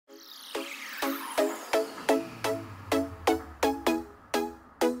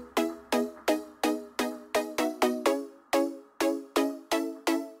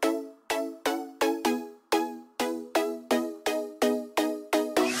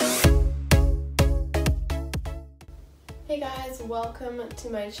Hey guys, welcome to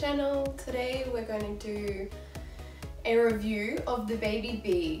my channel. Today we're going to do a review of the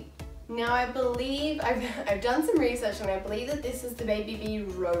Babybee. Now I believe, I've done some research and I believe that this is the Babybee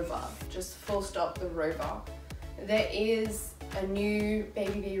Rover, just full stop, the Rover. There is a new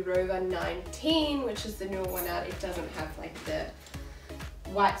Babybee Rover 19, which is the newer one out. It doesn't have like the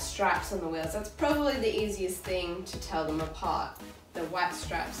white stripes on the wheels. That's probably the easiest thing to tell them apart, the white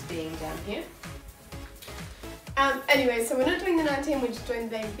stripes being down here. Anyway, so we're not doing the 19, we're just doing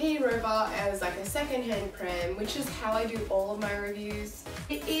the Babybee Rover as like a second-hand pram, which is how I do all of my reviews.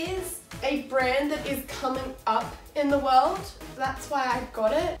 It is a brand that is coming up in the world. That's why I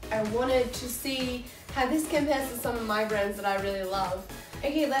got it. I wanted to see how this compares to some of my brands that I really love.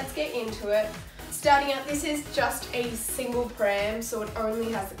 Okay, let's get into it. Starting out, this is just a single pram, so it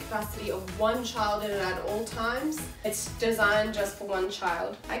only has the capacity of one child in it at all times. It's designed just for one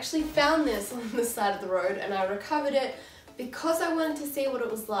child. I actually found this on the side of the road and I recovered it because I wanted to see what it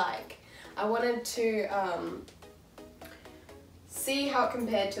was like. I wanted to see how it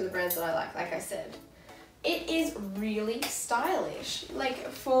compared to the brands that I like I said. It is really stylish. Like,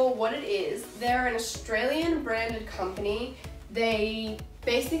 for what it is, they're an Australian branded company. They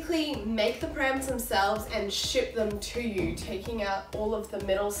basically make the prams themselves and ship them to you, taking out all of the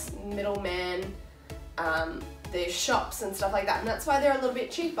middleman, the shops and stuff like that, and that's why they're a little bit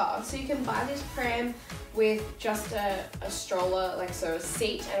cheaper. So you can buy this pram with just a stroller, like so, a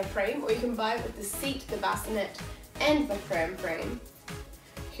seat and a frame, or you can buy it with the seat, the bassinet, and the pram frame.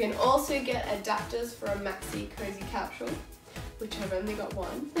 You can also get adapters for a maxi cozy capsule, which I've only got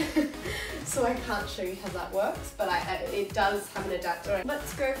one, so I can't show you how that works, but it does have an adapter.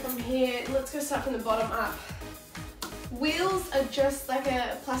 Let's go from here, let's go start from the bottom up. Wheels are just like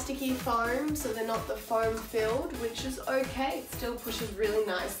a plasticky foam, so they're not the foam filled, which is okay. It still pushes really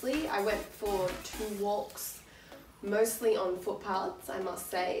nicely. I went for 2 walks, mostly on footpaths, I must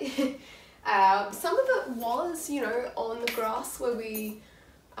say. Some of it was, you know, on the grass where we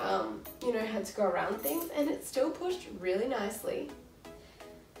you know, had to go around things, and it still pushed really nicely.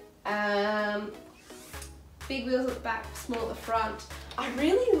 Big wheels at the back, small at the front. I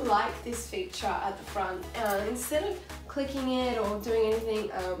really like this feature at the front. Instead of clicking it or doing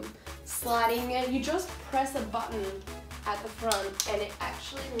anything, sliding it, you just press a button at the front and it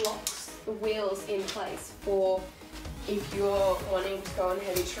actually locks the wheels in place for if you're wanting to go on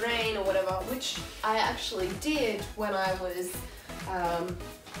heavy terrain or whatever, which I actually did when I was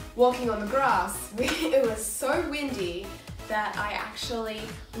walking on the grass. It was so windy that I actually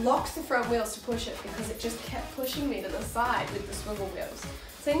locked the front wheels to push it because it just kept pushing me to the side with the swivel wheels.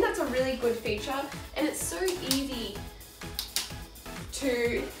 So I think that's a really good feature, and it's so easy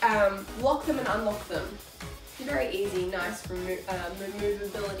to lock them and unlock them. Very easy, nice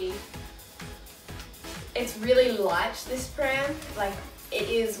removability. It's really light, this pram. Like, it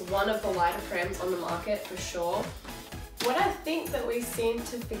is one of the lighter prams on the market for sure. What I think that we seem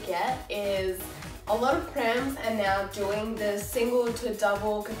to forget is a lot of prams are now doing the single to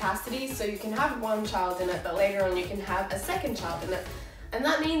double capacity, so you can have one child in it, but later on you can have a second child in it. And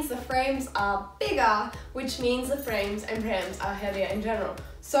that means the frames are bigger, which means the frames and prams are heavier in general.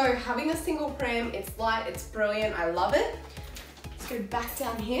 So having a single pram, it's light, it's brilliant, I love it. Let's go back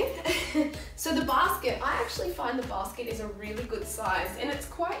down here. So the basket, I actually find the basket is a really good size, and it's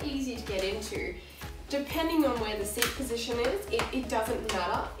quite easy to get into. Depending on where the seat position is, it doesn't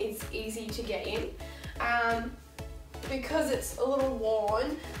matter, it's easy to get in. Because it's a little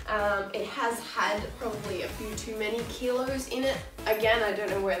worn, it has had probably a few too many kilos in it. Again, I don't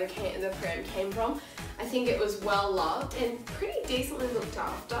know where the pram came from. I think it was well loved and pretty decently looked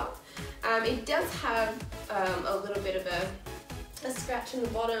after. It does have a little bit of a scratch in the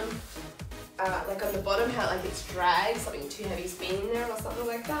bottom, like on the bottom, how like it's dragged, something too heavy's been in there or something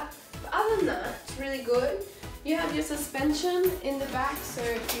like that. But other than that, it's really good. You have your suspension in the back, so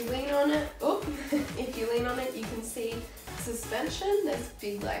if you lean on it, if you lean on it, you can see suspension. There's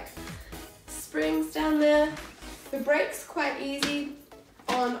big like springs down there. The brake's quite easy,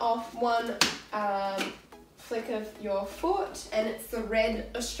 on, off, one flick of your foot, and it's the red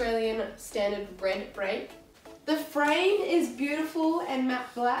Australian standard red brake. The frame is beautiful and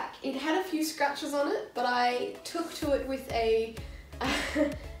matte black. It had a few scratches on it, but I took to it with a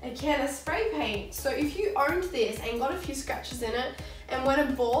can of spray paint. So if you owned this and got a few scratches in it and went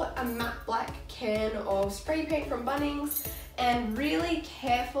and bought a matte black can of spray paint from Bunnings and really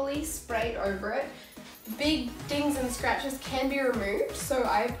carefully sprayed over it, big dings and scratches can be removed, so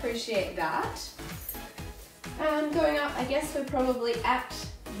I appreciate that. Going up, I guess we're probably at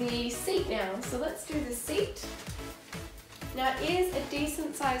the seat now, so let's do the seat. Now it is a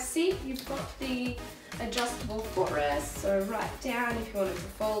decent sized seat. You've got the adjustable footrest, so right down if you wanted to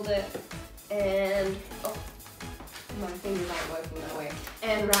fold it, and oh, my fingers aren't working that way,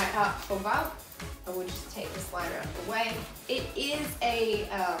 and right up for Bub. I will just take this liner out of the way. It is a,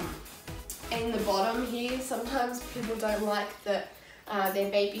 in the bottom here, sometimes people don't like that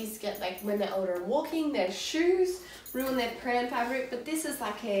their babies get, like when they're older and walking, their shoes ruin their pram fabric, but this is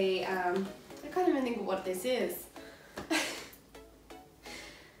like a, I can't even think of what this is.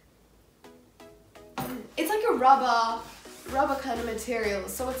 It's like a rubber kind of material,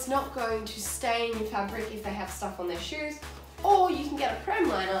 so it's not going to stain your fabric if they have stuff on their shoes. Or you can get a pram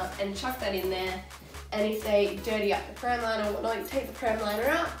liner and chuck that in there, and if they dirty up the pram liner or whatnot, you take the pram liner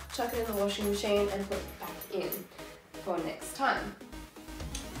out, chuck it in the washing machine and put it back in for next time.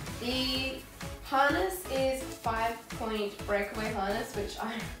 The harness is 5-point breakaway harness, which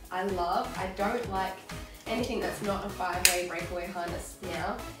I love. I don't like anything that's not a 5-way breakaway harness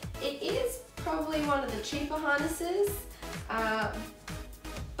now. It is probably one of the cheaper harnesses,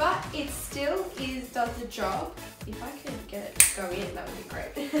 but it still does the job. If I could get it to go in, that would be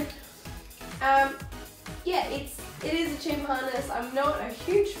great. Yeah, it is a cheap harness. I'm not a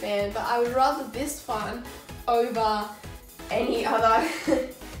huge fan, but I would rather this one over any other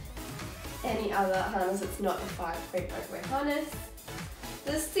harness that's not a 5-point breakaway harness.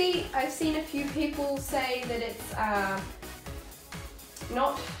 The seat, I've seen a few people say that it's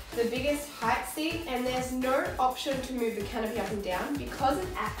not the biggest height seat, and there's no option to move the canopy up and down because it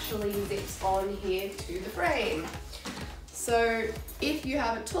actually zips on here to the frame. So if you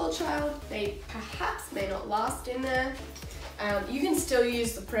have a tall child, they perhaps may not last in there. You can still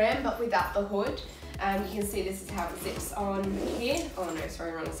use the pram, but without the hood. You can see this is how it zips on here. Oh no,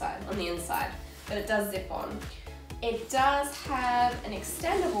 sorry, wrong side, on the inside. But it does zip on. It does have an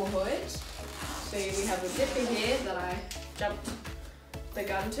extendable hood. So we have a zipper here that I jumped the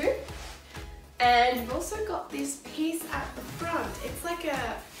gun to. And you've also got this piece at the front. It's like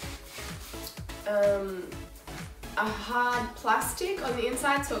a hard plastic on the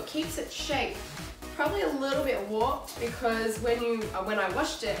inside, so it keeps its shape. Probably a little bit warped because when I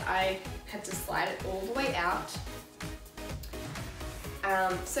washed it, I had to slide it all the way out.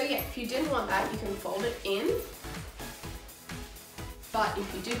 So yeah, if you didn't want that, you can fold it in. But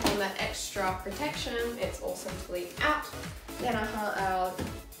if you did want that extra protection, it's also to leave out. Then our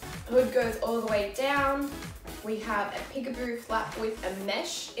hood goes all the way down. We have a peekaboo flap with a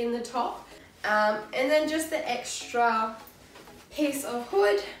mesh in the top. And then just the extra piece of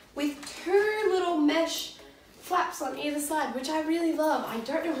hood with 2 little mesh flaps on either side, which I really love. I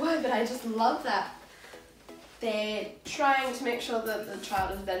don't know why, but I just love that. They're trying to make sure that the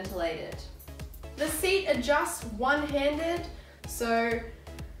child is ventilated. The seat adjusts one-handed, so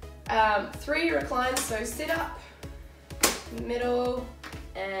 3 reclines, so sit up, middle,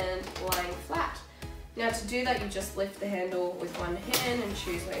 and lying flat. Now to do that, you just lift the handle with one hand and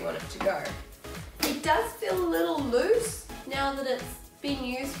choose where you want it to go. It does feel a little loose now that it's been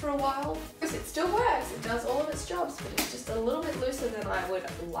used for a while. It still works, it does all of its jobs, but it's just a little bit looser than I would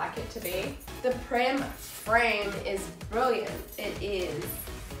like it to be. The pram frame is brilliant. It is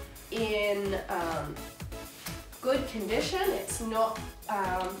in good condition. It's not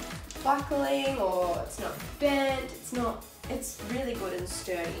buckling or it's not bent. It's really good and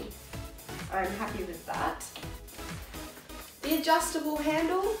sturdy. I'm happy with that. The adjustable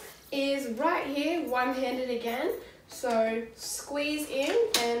handle is right here, one-handed again. So squeeze in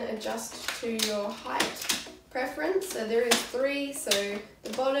and adjust to your height preference. So there is 3, so the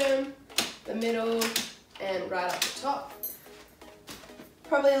bottom, the middle, and right up the top.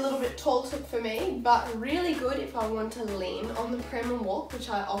 Probably a little bit tall for me, but really good if I want to lean on the pram and walk, which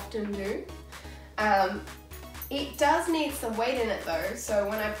I often do. It does need some weight in it though, so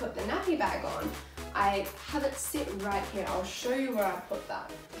when I put the nappy bag on, I have it sit right here. I'll show you where I put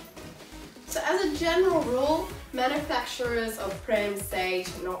that. So as a general rule, manufacturers of prams say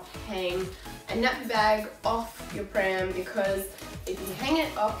to not hang a nappy bag off your pram, because if you hang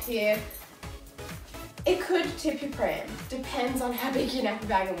it up here, it could tip your pram. Depends on how big your nappy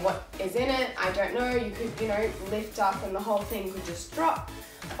bag and what is in it. I don't know, you could, lift up and the whole thing could just drop.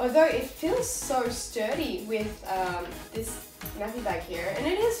 Although it feels so sturdy with this nappy bag here, and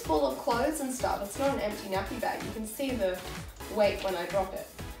it is full of clothes and stuff. It's not an empty nappy bag. You can see the weight when I drop it.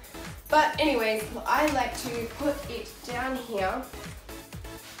 But anyways, I like to put it down here.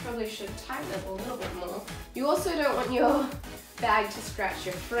 Probably should tighten it a little bit more. You also don't want your bag to scratch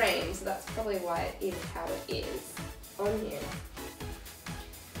your frame, so that's probably why it is how it is on here.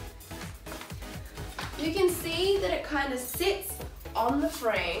 You can see that it kind of sits on the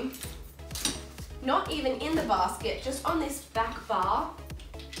frame not even in the basket, just on this back bar,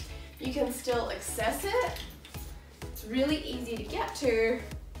 you can still access it. It's really easy to get to.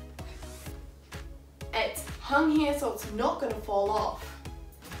 It's hung here so it's not going to fall off.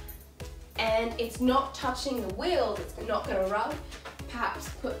 And it's not touching the wheels, it's not going to rub. Perhaps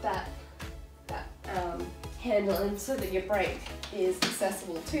put that handle in so that your brake is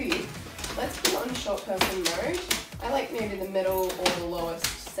accessible to you. Let's put it on short person mode. I like maybe the middle or the lowest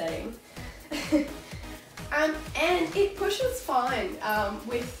setting. And it pushes fine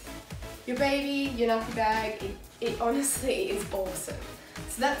with your baby, your nappy bag. It honestly is awesome.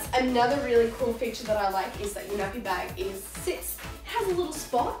 So that's another really cool feature that I like, is that your nappy bag has a little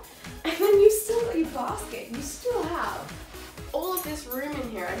spot, and then you still got your basket. You still have all of this room in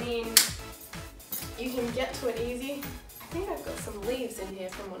here. I mean, you can get to it easy. I think I've got some leaves in here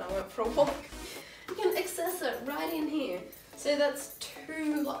from when I went for a walk. You can access it right in here. So that's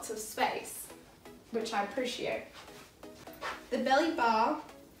lots of space, which I appreciate. The belly bar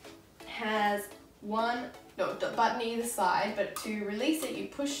has the button either side, but to release it, you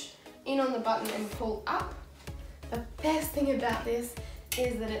push in on the button and pull up. The best thing about this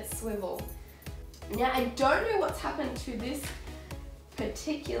is that it's swivel. Now, I don't know what's happened to this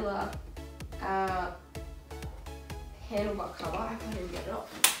particular handlebar cover. I can't even get it off.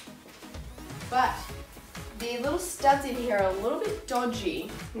 But the little studs in here are a little bit dodgy.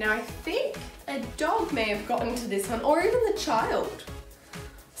 Now, I think a dog may have gotten to this one, or even the child.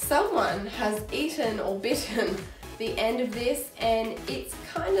 Someone has eaten or bitten the end of this, and it's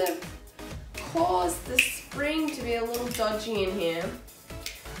kind of caused the spring to be a little dodgy in here.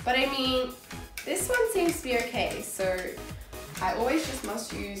 But I mean, this one seems to be okay, so I always just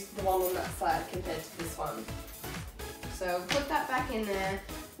must use the one on that side compared to this one. So put that back in there.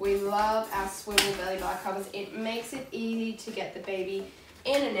 We love our swivel belly bar covers. It makes it easy to get the baby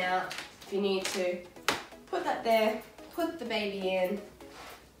in and out. If you need to, put that there, put the baby in,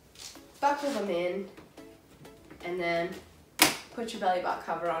 buckle them in, and then put your belly bar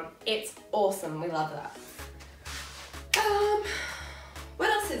cover on. It's awesome, we love that. What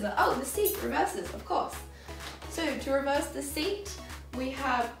else is there? Oh, the seat reverses, of course. So to reverse the seat, we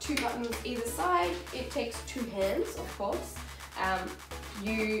have 2 buttons either side. It takes 2 hands, of course.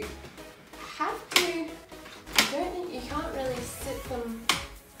 You have to, you can't really sit them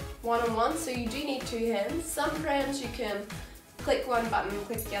one-on-one, so you do need 2 hands. Some prams you can click one button,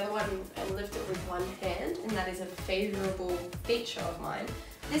 click the other one, and lift it with 1 hand, and that is a favourable feature of mine.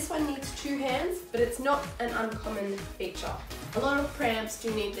 This one needs 2 hands, but it's not an uncommon feature. A lot of prams do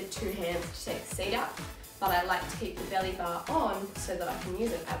need the 2 hands to take the seat up, but I like to keep the belly bar on so that I can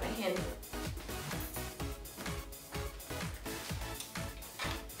use it as a handle.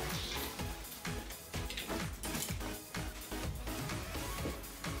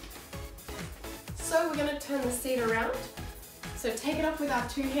 So we're going to turn the seat around. So take it up with our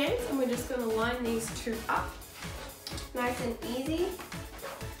 2 hands, and we're just going to line these 2 up. Nice and easy.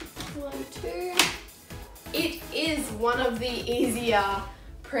 1, 2. It is one of the easier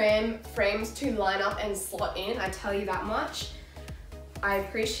pram frames to line up and slot in, I tell you that much. I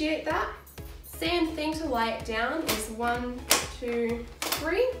appreciate that. Same thing to lay it down is 1, 2,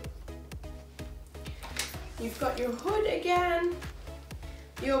 3. You've got your hood again.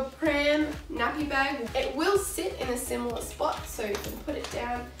 Your pram nappy bag, it will sit in a similar spot, so you can put it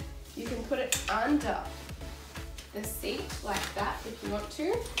down, you can put it under the seat like that if you want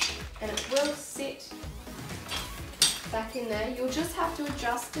to, and it will sit back in there. You'll just have to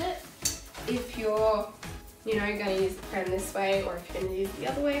adjust it if you're, going to use the pram this way, or if you're going to use it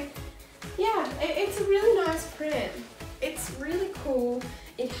the other way. Yeah, it's a really nice pram. It's really cool.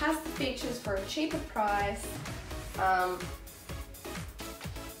 It has the features for a cheaper price.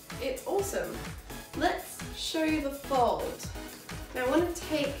 It's awesome. Let's show you the fold. Now I want to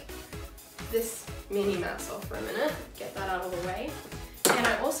take this Minnie Mouse off for a minute, get that out of the way. And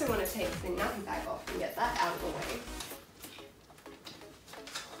I also want to take the nappy bag off and get that out of the way.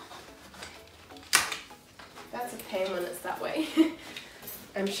 That's a pain when it's that way.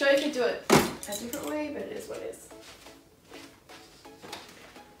 I'm sure you could do it a different way, but it is what it is.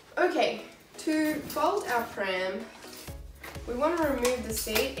 Okay, to fold our pram, we want to remove the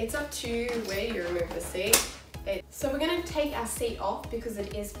seat. It's up to you where you remove the seat. So we're going to take our seat off because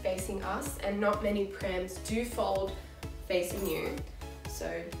it is facing us, and not many prams do fold facing you.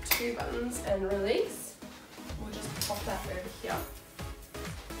 So 2 buttons and release. We'll just pop that over here.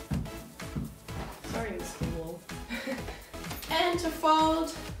 Sorry, Mr. Wall. And to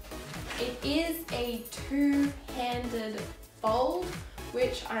fold, it is a 2-handed fold,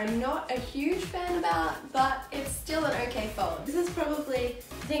 which I'm not a huge fan about, but it's still an okay fold. This is probably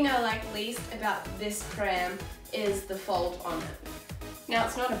the thing I like least about this pram is the fold on it. Now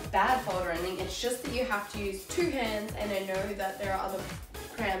it's not a bad fold or anything, it's just that you have to use two hands, and I know that there are other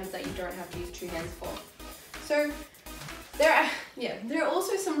prams that you don't have to use two hands for. So there are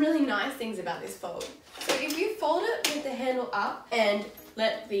also some really nice things about this fold. So if you fold it with the handle up and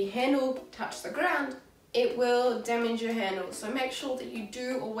let the handle touch the ground, it will damage your handle. So make sure that you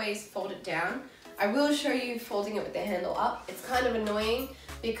do always fold it down. I will show you folding it with the handle up. It's kind of annoying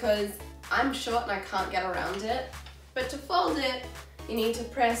because I'm short and I can't get around it. But to fold it, you need to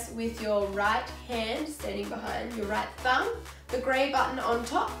press with your right hand, standing behind your right thumb, the grey button on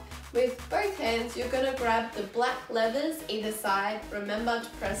top. With both hands, you're going to grab the black levers either side. Remember to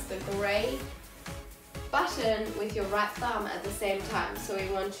press the grey button with your right thumb at the same time. So we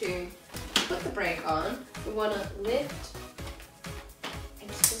want to put the brake on, we want to lift.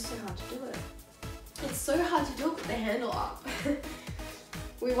 It's just so hard to do it. It's so hard to do it with the handle up.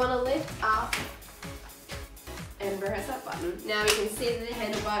 We want to lift up and press that button. Now you can see that the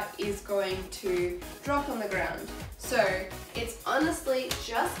handlebar is going to drop on the ground. So it's honestly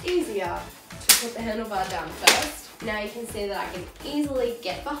just easier to put the handlebar down first. Now you can see that I can easily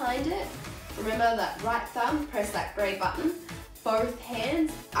get behind it. Remember that right thumb, press that grey button. Both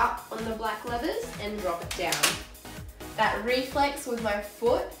hands up on the black levers and drop it down. That reflex with my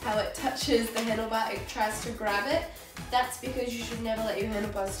foot, how it touches the handlebar, it tries to grab it. That's because you should never let your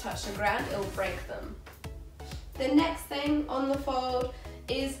handlebars touch the ground, it'll break them. The next thing on the fold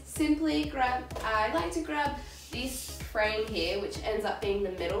is simply grab, I like to grab this frame here, which ends up being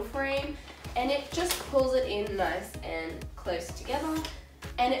the middle frame, and it just pulls it in nice and close together,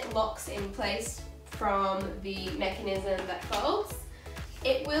 and it locks in place from the mechanism that folds.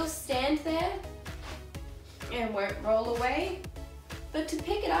 It will stand there and won't roll away, but to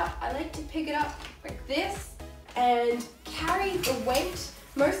pick it up, I like to pick it up like this and carry the weight.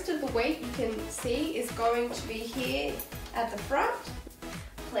 Most of the weight you can see is going to be here at the front.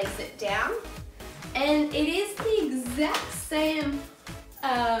 Place it down, and it is the exact same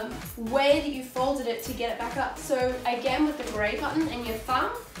way that you folded it to get it back up. So again, with the grey button and your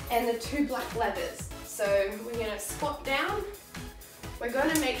thumb and the two black levers. So we're going to squat down. We're going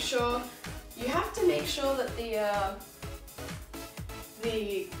to make sure, you have to make sure that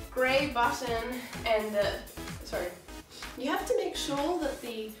the grey button and you have to make sure that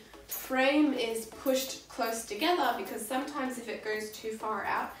the frame is pushed close together, because sometimes if it goes too far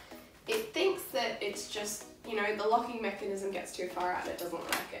out, it thinks that it's just, you know, the locking mechanism gets too far out, it doesn't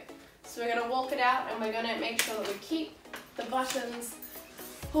like it. So we're going to walk it out, and we're going to make sure that we keep the buttons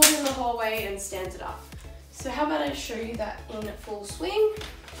pulled in the whole way and stand it up. So how about I show you that in full swing.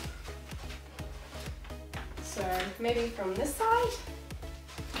 So maybe from this side,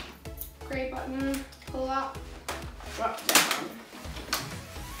 grey button, pull up, drop down,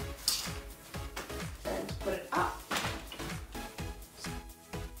 and put it up.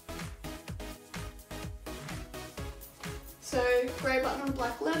 So grey button,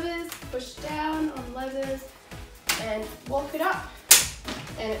 black levers, push down on levers, and walk it up,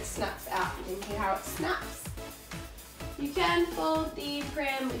 and it snaps out. You can hear how it snaps. You can fold the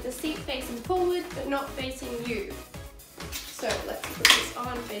pram with the seat facing forward, but not facing you. So let's put this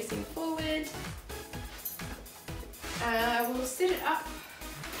on facing forward. We'll sit it up.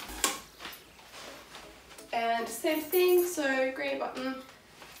 And same thing, so grey button,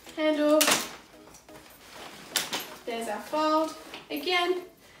 handle. There's our fold. Again,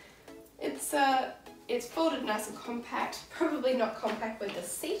 it's folded nice and compact, probably not compact with the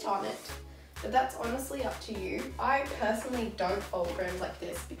seat on it, but that's honestly up to you. I personally don't fold prams like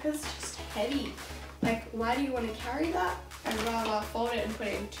this because it's just heavy. Like, why do you want to carry that? I'd rather fold it and put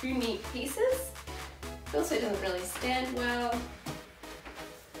it in two neat pieces. It also doesn't really stand well.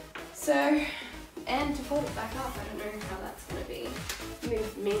 So, and to fold it back up, I don't know how that's going to be.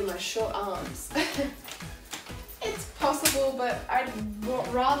 With me and my short arms. It's possible, but I'd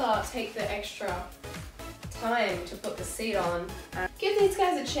rather take the extra time to put the seat on. Give these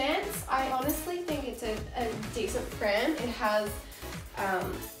guys a chance. I honestly think it's a decent pram. It has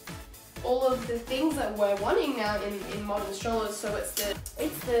all of the things that we're wanting now in modern strollers. So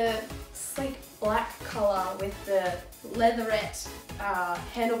it's the sleek black colour with the leatherette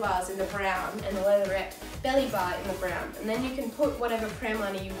handlebars in the brown and the leatherette belly bar in the brown. And then you can put whatever pram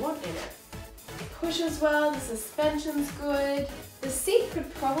liner you want in it. It pushes well, the suspension's good. The seat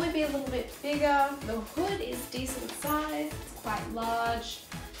could probably be a little bit bigger. The hood is decent size, it's quite large.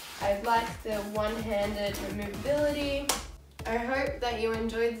 I like the one-handed removability. I hope that you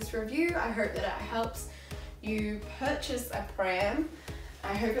enjoyed this review. I hope that it helps you purchase a pram.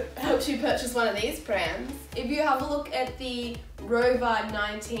 I hope it helps you purchase one of these prams. If you have a look at the Rover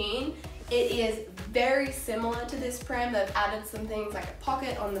 19, it is very similar to this pram. They've added some things like a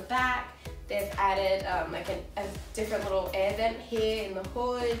pocket on the back. They've added like a different little air vent here in the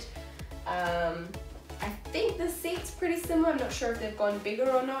hood. I think the seat's pretty similar. I'm not sure if they've gone bigger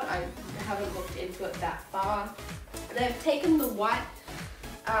or not. I haven't looked into it that far. They've taken the white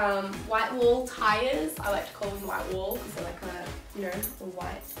wall tires. I like to call them white wall because they're like a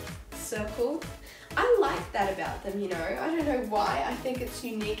white circle. I like that about them, you know. I don't know why. I think it's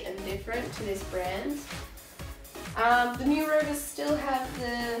unique and different to this brand. The new Rovers still have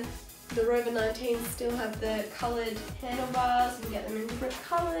the Rover 19 still have the coloured handlebars. You can get them in different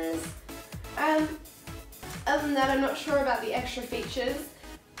colours. Other than that, I'm not sure about the extra features,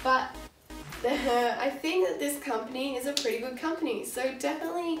 but I think that this company is a pretty good company. So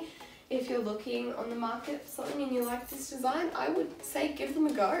definitely, if you're looking on the market for something and you like this design, I would say give them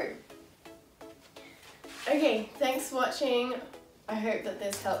a go. Okay, thanks for watching. I hope that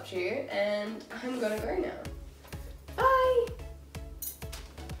this helped you, and I'm gonna go now. Bye!